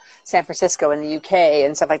from San Francisco and the UK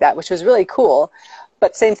and stuff like that, which was really cool.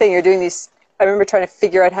 But same thing, you're doing these, I remember trying to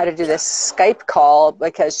figure out how to do this Skype call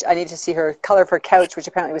because I needed to see her color of her couch, which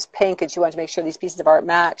apparently was pink, and she wanted to make sure these pieces of art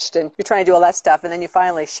matched. And you're trying to do all that stuff, and then you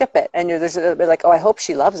finally ship it. And there's a little bit like, oh, I hope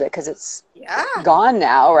she loves it because it's gone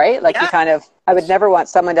now, right? Like I would never want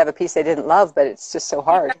someone to have a piece they didn't love, but it's just so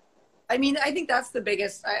hard. I mean, I think that's the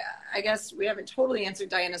biggest, I guess we haven't totally answered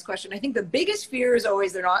Diana's question. I think the biggest fear is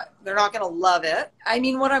always they're not going to love it. I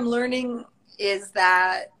mean, what I'm learning is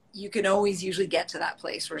that you can always usually get to that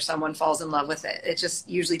place where someone falls in love with it. It just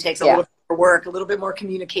usually takes a little bit more work, a little bit more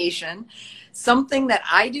communication. Something that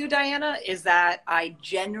I do, Diana, is that I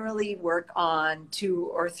generally work on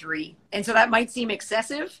 2 or 3. And so that might seem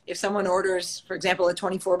excessive. If someone orders, for example, a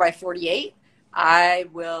 24 by 48, I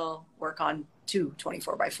will work on 2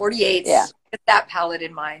 24 by 48s with that palette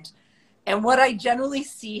in mind. And what I generally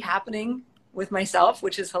see happening with myself,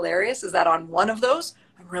 which is hilarious, is that on one of those,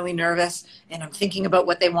 I'm really nervous and I'm thinking about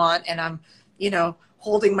what they want and I'm,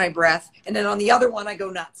 holding my breath. And then on the other one, I go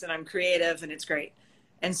nuts and I'm creative and it's great.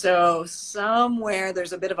 And so somewhere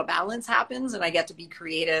there's a bit of a balance happens and I get to be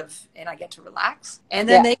creative and I get to relax. And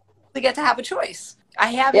then they get to have a choice.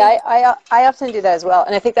 I often do that as well.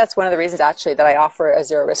 And I think that's one of the reasons actually that I offer a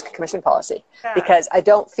zero risk commission policy because I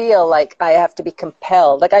don't feel like I have to be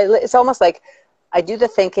compelled. It's almost like I do the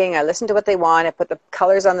thinking, I listen to what they want, I put the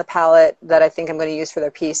colors on the palette that I think I'm going to use for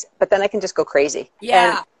their piece, but then I can just go crazy.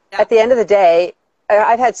 And at the end of the day,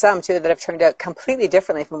 I've had some too that have turned out completely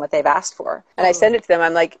differently from what they've asked for. And I send it to them,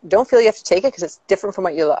 I'm like, don't feel you have to take it because it's different from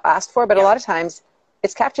what you asked for, but a lot of times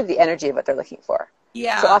it's captured the energy of what they're looking for.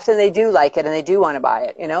 Yeah. So often they do like it and they do want to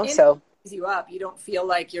buy it, so. You up. You don't feel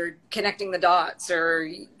like you're connecting the dots or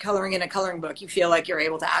coloring in a coloring book. You feel like you're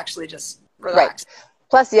able to actually just relax. Right.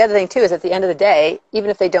 Plus, the other thing, too, is at the end of the day, even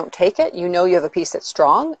if they don't take it, you have a piece that's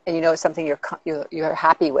strong and it's something you're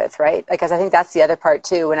happy with, right? Because I think that's the other part,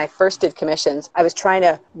 too. When I first did commissions, I was trying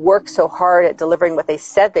to work so hard at delivering what they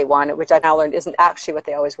said they wanted, which I now learned isn't actually what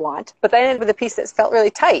they always want. But then I ended up with a piece that felt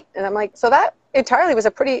really tight. And I'm like, so that entirely was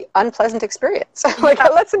a pretty unpleasant experience. Like,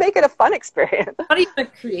 let's make it a fun experience. Not even a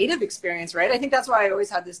creative experience, right? I think that's why I always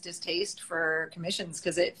had this distaste for commissions,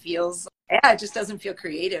 because it feels, it just doesn't feel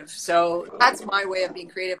creative. So that's my way of being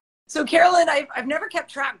creative. So Carolyn, I've never kept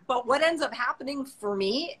track, but what ends up happening for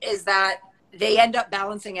me is that they end up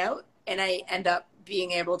balancing out, and I end up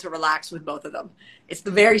being able to relax with both of them. It's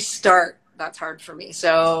the very start that's hard for me.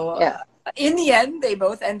 So in the end, they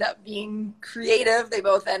both end up being creative. They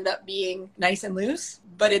both end up being nice and loose.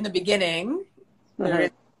 But in the beginning,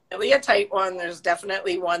 there's definitely a tight one. There's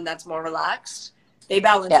definitely one that's more relaxed. They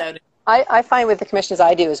balance out. I find with the commissions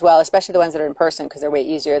I do as well, especially the ones that are in person, because they're way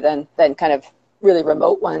easier than kind of really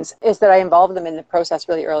remote ones, is that I involve them in the process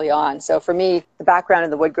really early on. So for me, the background in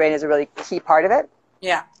the wood grain is a really key part of it.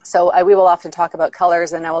 Yeah. So we will often talk about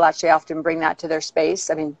colors, and I will actually often bring that to their space.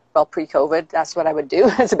 I mean, well, pre-COVID, that's what I would do.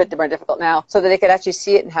 It's a bit more difficult now, so that they could actually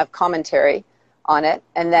see it and have commentary on it.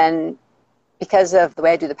 And then because of the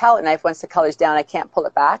way I do the palette knife, once the color's down, I can't pull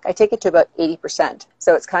it back. I take it to about 80%.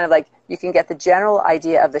 So it's kind of like you can get the general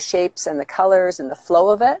idea of the shapes and the colors and the flow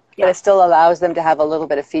of it, but it still allows them to have a little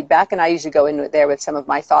bit of feedback. And I usually go in there with some of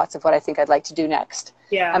my thoughts of what I think I'd like to do next.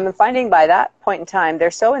 Yeah. I'm finding by that point in time,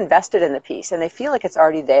 they're so invested in the piece and they feel like it's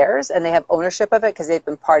already theirs and they have ownership of it because they've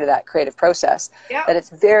been part of that creative process, that it's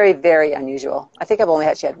very, very unusual. I think I've only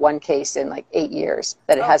actually had one case in like 8 years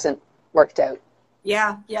that it hasn't worked out.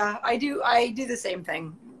 Yeah, I do the same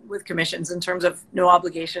thing with commissions in terms of no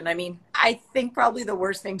obligation. I mean, I think probably the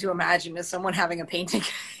worst thing to imagine is someone having a painting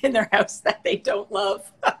in their house that they don't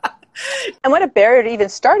love. And what a barrier to even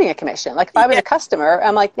starting a commission. Like if I was a customer,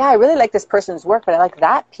 I'm like, yeah, I really like this person's work, but I like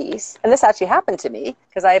that piece. And this actually happened to me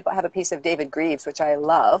because I have a piece of David Greaves, which I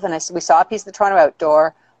love. And we saw a piece of the Toronto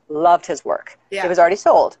Outdoor, loved his work. Yeah. It was already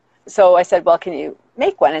sold. So I said, well, can you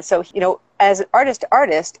make one? And so, you know, as an artist to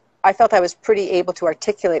artist, I felt I was pretty able to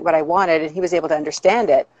articulate what I wanted and he was able to understand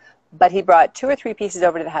it. But he brought 2 or 3 pieces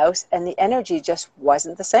over to the house and the energy just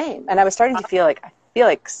wasn't the same. And I was starting to feel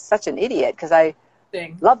like such an idiot because I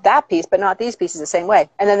loved that piece, but not these pieces the same way.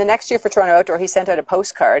 And then the next year for Toronto Outdoor, he sent out a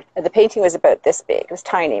postcard and the painting was about this big. It was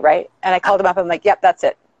tiny, right? And I called him up. I'm like, yep, that's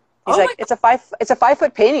it. He's like, it's a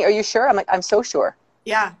 5-foot painting. Are you sure? I'm like, I'm so sure.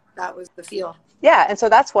 Yeah, that was the feel. Yeah. And so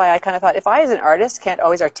that's why I kind of thought if I, as an artist, can't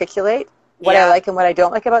always articulate what I like and what I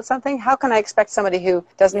don't like about something, how can I expect somebody who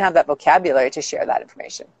doesn't have that vocabulary to share that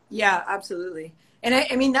information? Yeah, absolutely. And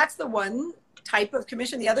I mean, that's the one type of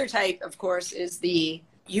commission. The other type, of course, is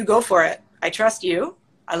you go for it. I trust you.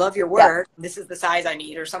 I love your work. Yeah. This is the size I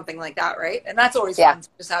need or something like that, right? And that's always fun to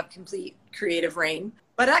just have complete creative reign.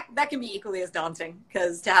 But that can be equally as daunting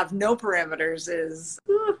because to have no parameters is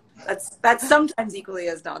that's sometimes equally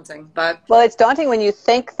as daunting. But well, it's daunting when you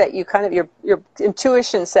think that you kind of your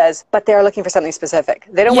intuition says, but they're looking for something specific.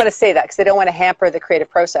 They don't want to say that because they don't want to hamper the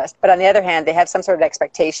creative process. But on the other hand, they have some sort of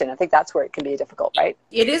expectation. I think that's where it can be difficult, right?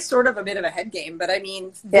 It is sort of a bit of a head game. But I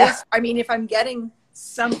mean, if I'm getting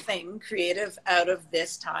something creative out of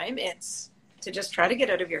this time, it's to just try to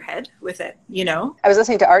get out of your head with it, you know? I was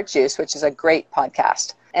listening to Art Juice, which is a great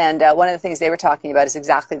podcast. And one of the things they were talking about is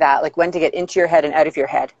exactly that, like when to get into your head and out of your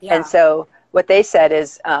head. Yeah. And so what they said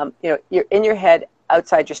is, you're in your head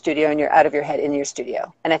outside your studio and you're out of your head in your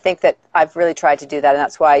studio. And I think that I've really tried to do that. And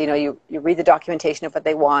that's why, you read the documentation of what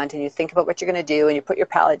they want and you think about what you're going to do and you put your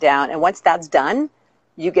palette down. And once that's done,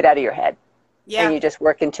 you get out of your head. Yeah. And you just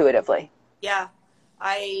work intuitively. Yeah.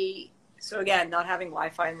 So again, not having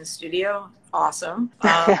Wi-Fi in the studio, awesome.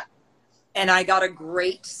 And I got a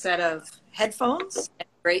great set of headphones and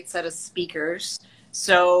a great set of speakers.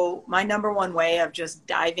 So my number one way of just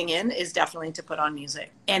diving in is definitely to put on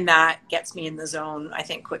music. And that gets me in the zone, I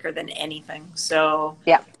think, quicker than anything. So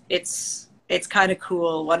it's kind of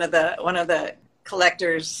cool. One of the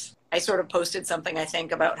collectors, I sort of posted something, I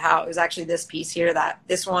think, about how it was actually this piece here,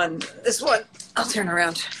 this one, I'll turn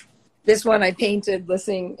around. This one I painted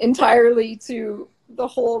listening entirely to the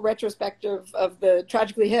whole retrospective of the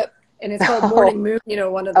Tragically Hip. And it's called Morning Moon,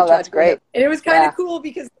 one of the that's great. Hip. And it was kind of cool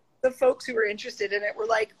because the folks who were interested in it were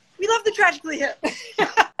like, we love the Tragically Hip.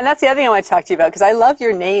 And that's the other thing I want to talk to you about because I love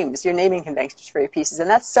your names, your naming conventions for your pieces. And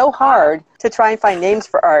that's so hard to try and find names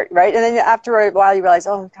for art, right? And then after a while you realize,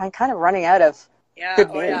 I'm kind of running out of good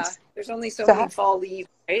names. Yeah. There's only so many fall leaves,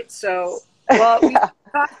 right? So... Well, we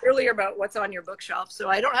talked earlier about what's on your bookshelf, so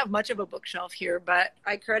I don't have much of a bookshelf here, but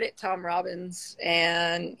I credit Tom Robbins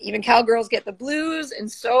and even Cowgirls Get the Blues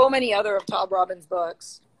and so many other of Tom Robbins'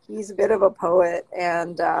 books. He's a bit of a poet,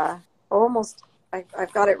 and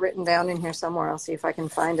I've got it written down in here somewhere. I'll see if I can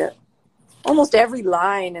find it. Almost every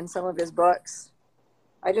line in some of his books,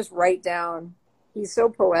 I just write down. He's so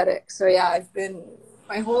poetic. So yeah,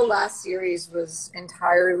 my whole last series was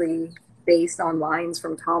entirely based on lines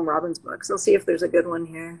from Tom Robbins' books. I'll see if there's a good one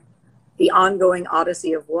here. The Ongoing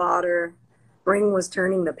Odyssey of Water. Spring was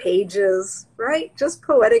turning the pages, right? Just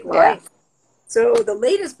poetic lines. Yeah. So the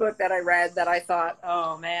latest book that I read that I thought,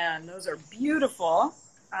 oh man, those are beautiful.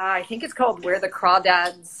 I think it's called Where the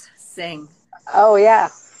Crawdads Sing. Oh, yeah.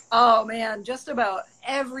 Oh man, just about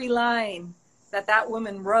every line that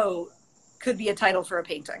woman wrote could be a title for a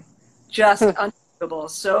painting. Just unbelievable.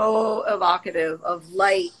 So evocative of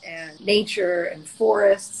light and nature and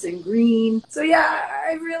forests and green. So yeah,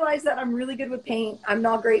 I realized that I'm really good with paint. I'm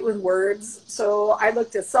not great with words. So I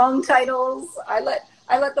looked at song titles. I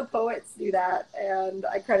let the poets do that, and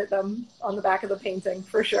I credit them on the back of the painting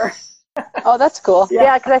for sure. Oh, that's cool.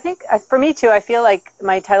 Yeah, because I think for me too, I feel like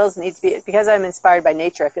my titles need to be, because I'm inspired by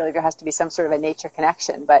nature, I feel like there has to be some sort of a nature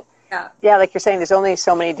connection. But yeah, like you're saying, there's only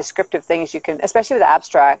so many descriptive things you can, especially with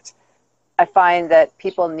abstract. I find that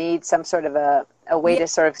people need some sort of a way to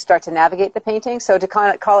sort of start to navigate the painting. So to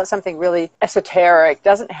kind of call it something really esoteric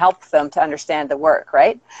doesn't help them to understand the work,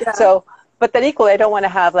 right? Yeah. So, but then equally, I don't want to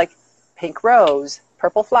have like pink rose,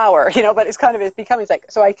 purple flower, but it's becoming like,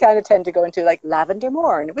 so I kind of tend to go into like lavender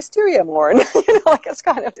morn, wisteria morn, like it's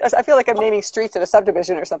kind of, I feel like I'm naming streets in a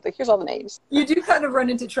subdivision or something. Here's all the names. You do kind of run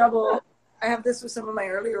into trouble. I have this with some of my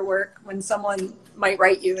earlier work when someone might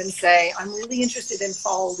write you and say, I'm really interested in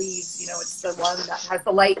fall leaves. It's the one that has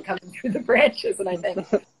the light coming through the branches. And I think,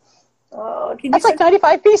 oh, can you That's like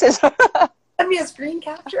 95 pieces. send me a screen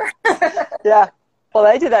capture? Yeah. Well,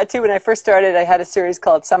 I did that too. When I first started, I had a series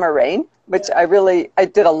called Summer Rain, which I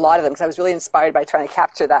did a lot of them because I was really inspired by trying to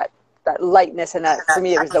capture that lightness, and that for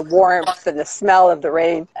me it was the warmth and the smell of the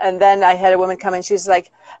rain. And then I had a woman come in, she's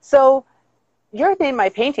like, so you're named my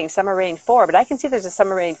painting Summer Rain 4, but I can see there's a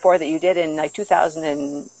Summer Rain 4 that you did in like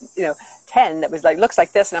 2010 that was like, looks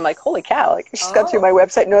like this. And I'm like, holy cow, like she's gone through my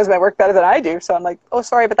website, knows my work better than I do. So I'm like, oh,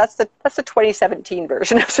 sorry, but that's the 2017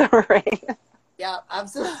 version of Summer Rain. Yeah,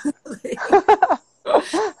 absolutely.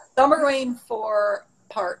 Summer Rain 4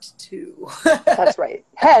 Part 2. That's right.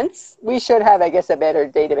 Hence, we should have, I guess, a better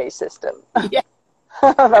database system. Yeah.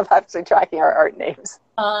 Of actually tracking our art names.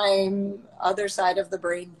 Other side of the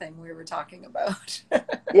brain thing we were talking about.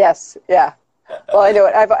 Yes, yeah. Well, I know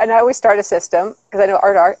it. I always start a system because I know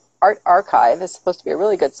Art Archive is supposed to be a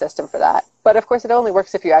really good system for that. But of course, it only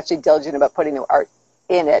works if you're actually diligent about putting the art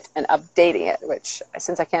in it and updating it, which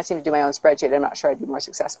since I can't seem to do my own spreadsheet, I'm not sure I'd be more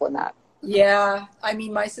successful in that. Yeah, I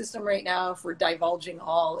mean, my system right now, if we're divulging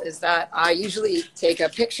all, is that I usually take a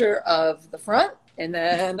picture of the front and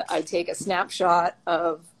then I take a snapshot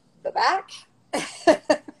of the back.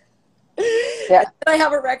 Yeah. And I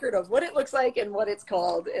have a record of what it looks like and what it's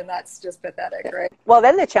called, and that's just pathetic, right? Well,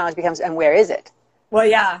 then the challenge becomes, and where is it? Well,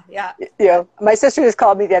 yeah. My sister just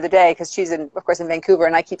called me the other day because she's of course, in Vancouver,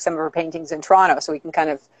 and I keep some of her paintings in Toronto, so we can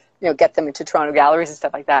kind of, get them into Toronto galleries and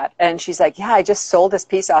stuff like that. And she's like, yeah, I just sold this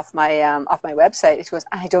piece off my website. And she goes,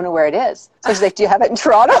 I don't know where it is. So she's like, do you have it in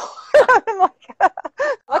Toronto? I'm like,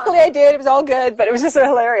 luckily I did. It was all good, but it was just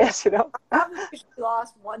hilarious, I haven't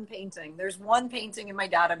lost one painting. There's one painting in my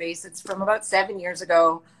database. It's from about 7 years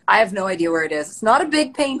ago. I have no idea where it is. It's not a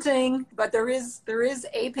big painting, but there is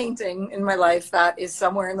a painting in my life that is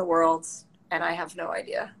somewhere in the world, and I have no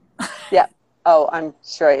idea. Yeah. Oh, I'm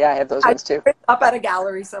sure. Yeah, I have those ones too. Up at a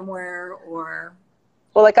gallery somewhere, or.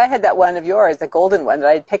 Well, like I had that one of yours, the golden one that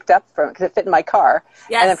I picked up from because it fit in my car.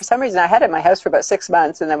 Yes. And then for some reason I had it in my house for about 6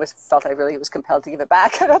 months, and then felt I really was compelled to give it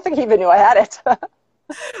back. I don't think he even knew I had it.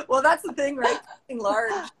 Well, that's the thing, right?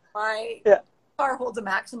 Large. My car holds a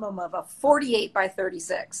maximum of a 48 by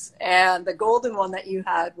 36, and the golden one that you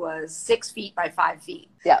had was 6 feet by 5 feet.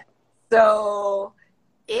 Yeah. So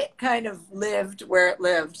it kind of lived where it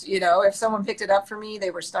lived. If someone picked it up for me,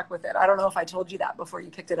 they were stuck with it. I don't know if I told you that before you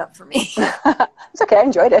picked it up for me. It's okay. I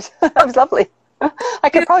enjoyed it. It was lovely. I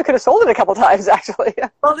probably could have sold it a couple times, actually.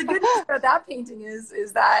 Well, the good news about that painting is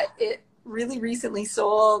that it really recently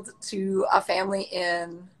sold to a family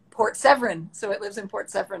in Port Severn. So it lives in Port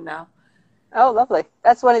Severn now. Oh, lovely.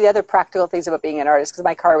 That's one of the other practical things about being an artist, because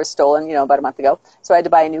my car was stolen, about a month ago. So I had to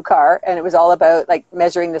buy a new car, and it was all about like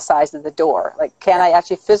measuring the size of the door. Like, can I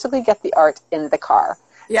actually physically get the art in the car?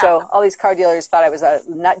 Yeah. So all these car dealers thought I was a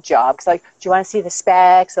nut job. Because like, do you want to see the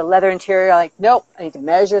specs, the leather interior? I'm like, nope, I need to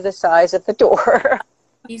measure the size of the door.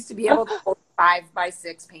 I used to be able to hold 5 by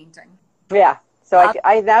 6 painting. Yeah. So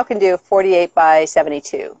I now can do 48 by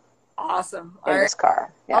 72. Awesome. In this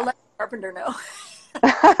car. Yeah. I'll let the carpenter know.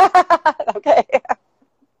 Okay.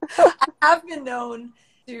 I have been known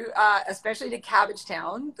to, especially to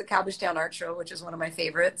Cabbagetown, the Cabbagetown Art Show, which is one of my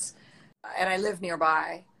favorites, and I live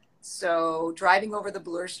nearby. So driving over the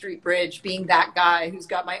Bloor Street Bridge, being that guy who's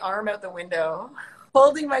got my arm out the window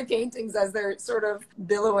holding my paintings as they're sort of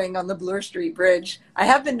billowing on the Bloor Street Bridge. I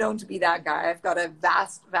have been known to be that guy. I've got a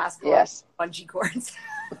vast Yes. bungee cords.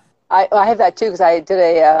 I have that too, because I did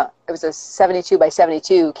it was a 72 by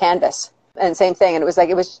 72 canvas, and same thing. And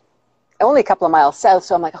it was only a couple of miles south.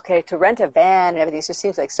 So I'm like, okay, to rent a van and everything just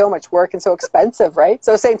seems like so much work and so expensive, right?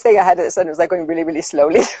 So same thing. I had this, and it was like going really, really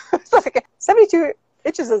slowly. It's like 72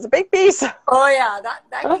 inches is a big piece. Oh yeah,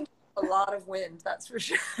 that can get a lot of wind. That's for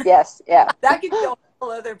sure. Yes, yeah. That could be a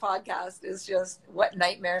whole other podcast. Is just what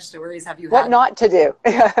nightmare stories have you had? What not to do?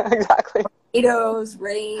 Yeah, exactly. Tornadoes,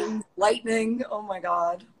 rain, lightning. Oh my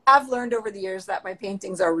God. I've learned over the years that my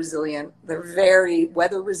paintings are resilient. They're very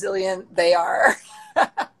weather resilient. They are.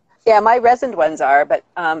 Yeah, my resined ones are, but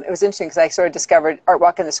it was interesting because I sort of discovered Art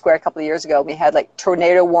Walk in the Square a couple of years ago. We had like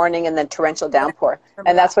tornado warning and then torrential downpour.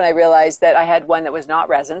 And that's when I realized that I had one that was not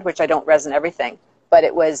resined, which I don't resin everything, but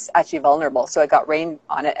it was actually vulnerable. So it got rain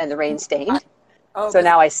on it and the rain stained. Oh, so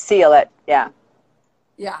now I seal it. Yeah.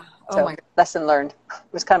 Yeah. Oh so, my God. Lesson learned.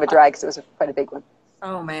 It was kind of a drag because it was quite a big one.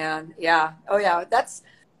 Oh man. Yeah. Oh yeah.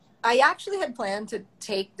 I actually had planned to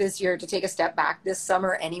take a step back this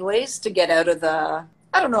summer anyways, to get out of the,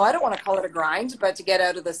 I don't know, I don't want to call it a grind, but to get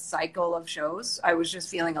out of the cycle of shows. I was just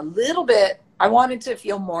feeling a little bit, I wanted to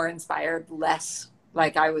feel more inspired, less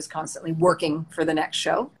like I was constantly working for the next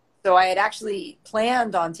show. So I had actually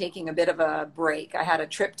planned on taking a bit of a break. I had a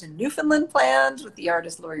trip to Newfoundland planned with the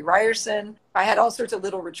artist Lori Ryerson. I had all sorts of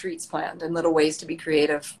little retreats planned and little ways to be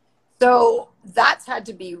creative. So that's had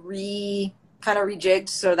to be kind of rejigged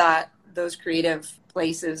so that those creative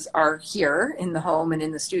places are here in the home and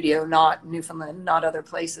in the studio, not Newfoundland, not other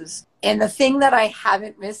places. And the thing that I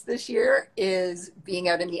haven't missed this year is being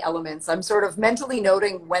out in the elements. I'm sort of mentally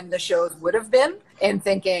noting when the shows would have been and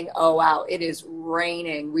thinking, oh, wow, it is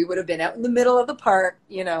raining. We would have been out in the middle of the park,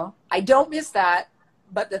 you know. I don't miss that.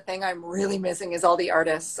 But the thing I'm really missing is all the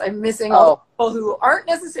artists. I'm missing all the people who aren't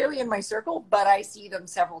necessarily in my circle, but I see them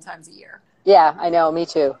several times a year. Yeah, I know, me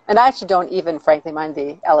too. And I actually don't even, frankly, mind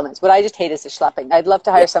the elements. What I just hate is the schlepping. I'd love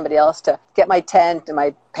to hire somebody else to get my tent and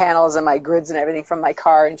my panels and my grids and everything from my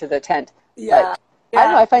car into the tent. Yeah. But I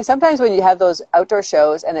don't know, I find sometimes when you have those outdoor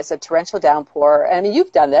shows and it's a torrential downpour, and I mean,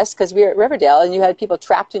 you've done this because we were at Riverdale and you had people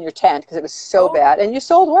trapped in your tent because it was so bad, and you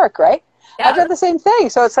sold work, right? Yeah. I've done the same thing.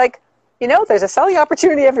 So it's like, you know, there's a selling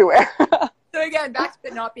opportunity everywhere. So again, back to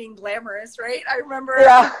it not being glamorous, right? I remember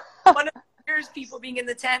one of the years people being in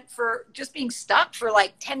the tent for just being stuck for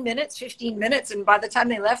like 10 minutes, 15 minutes. And by the time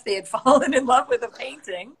they left, they had fallen in love with a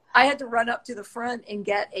painting. I had to run up to the front and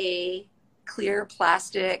get a clear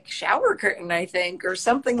plastic shower curtain, I think, or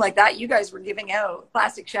something like that. You guys were giving out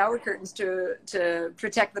plastic shower curtains to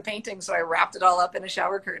protect the painting. So I wrapped it all up in a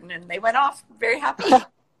shower curtain and they went off very happy.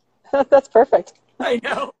 That's perfect. I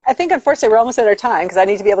know. I think, unfortunately, we're almost at our time because I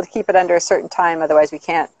need to be able to keep it under a certain time. Otherwise, we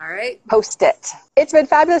can't post it. It's been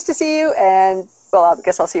fabulous to see you. And, well, I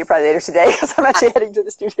guess I'll see you probably later today because I'm actually heading to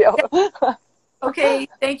the studio. Okay.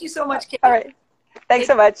 Thank you so much, Kate. All right. Thanks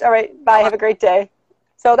so much. All right. Bye. Have a great day.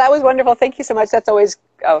 So that was wonderful. Thank you so much. That's always,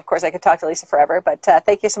 of course, I could talk to Lisa forever, but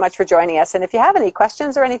thank you so much for joining us. And if you have any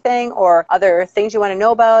questions or anything or other things you want to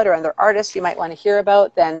know about or other artists you might want to hear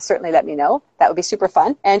about, then certainly let me know. That would be super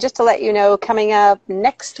fun. And just to let you know, coming up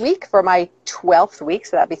next week for my 12th week,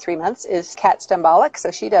 so that'll be 3 months, is Kat Stambolic.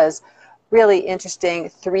 So she does really interesting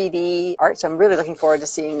 3D art. So I'm really looking forward to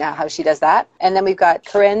seeing how she does that. And then we've got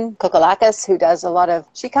Corinne Kokolakis, who does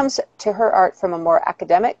she comes to her art from a more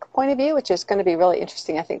academic point of view, which is going to be really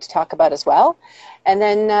interesting, I think, to talk about as well. And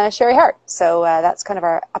then Sherry Hart. So that's kind of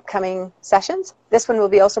our upcoming sessions. This one will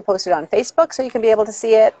be also posted on Facebook, so you can be able to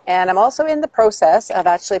see it. And I'm also in the process of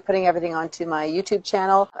actually putting everything onto my YouTube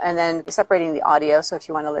channel and then separating the audio. So if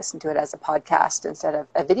you want to listen to it as a podcast instead of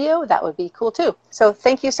a video, that would be cool too. So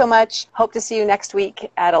thank you so much. Hope to see you next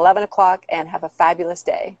week at 11 o'clock and have a fabulous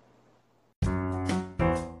day.